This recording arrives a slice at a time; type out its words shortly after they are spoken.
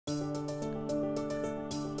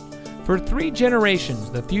For 3 generations,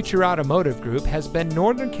 the Future Automotive Group has been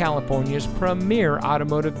Northern California's premier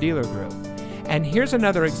automotive dealer group. And here's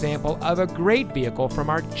another example of a great vehicle from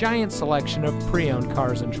our giant selection of pre-owned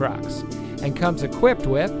cars and trucks, and comes equipped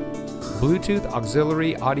with Bluetooth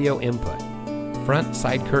auxiliary audio input, front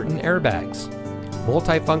side curtain airbags,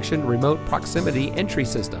 multifunction remote proximity entry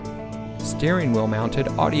system, steering wheel mounted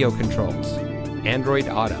audio controls, Android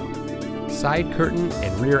Auto, side curtain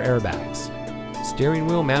and rear airbags, steering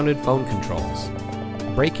wheel mounted phone controls,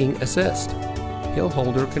 braking assist, hill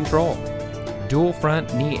holder control, dual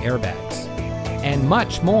front knee airbags, and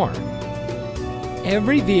much more.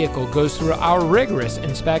 Every vehicle goes through our rigorous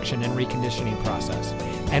inspection and reconditioning process.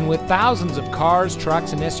 And with thousands of cars,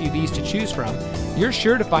 trucks, and SUVs to choose from, you're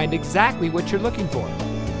sure to find exactly what you're looking for.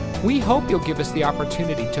 We hope you'll give us the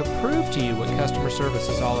opportunity to prove to you what customer service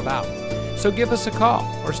is all about. So give us a call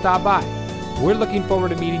or stop by. We're looking forward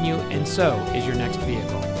to meeting you, and so is your next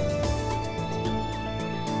vehicle.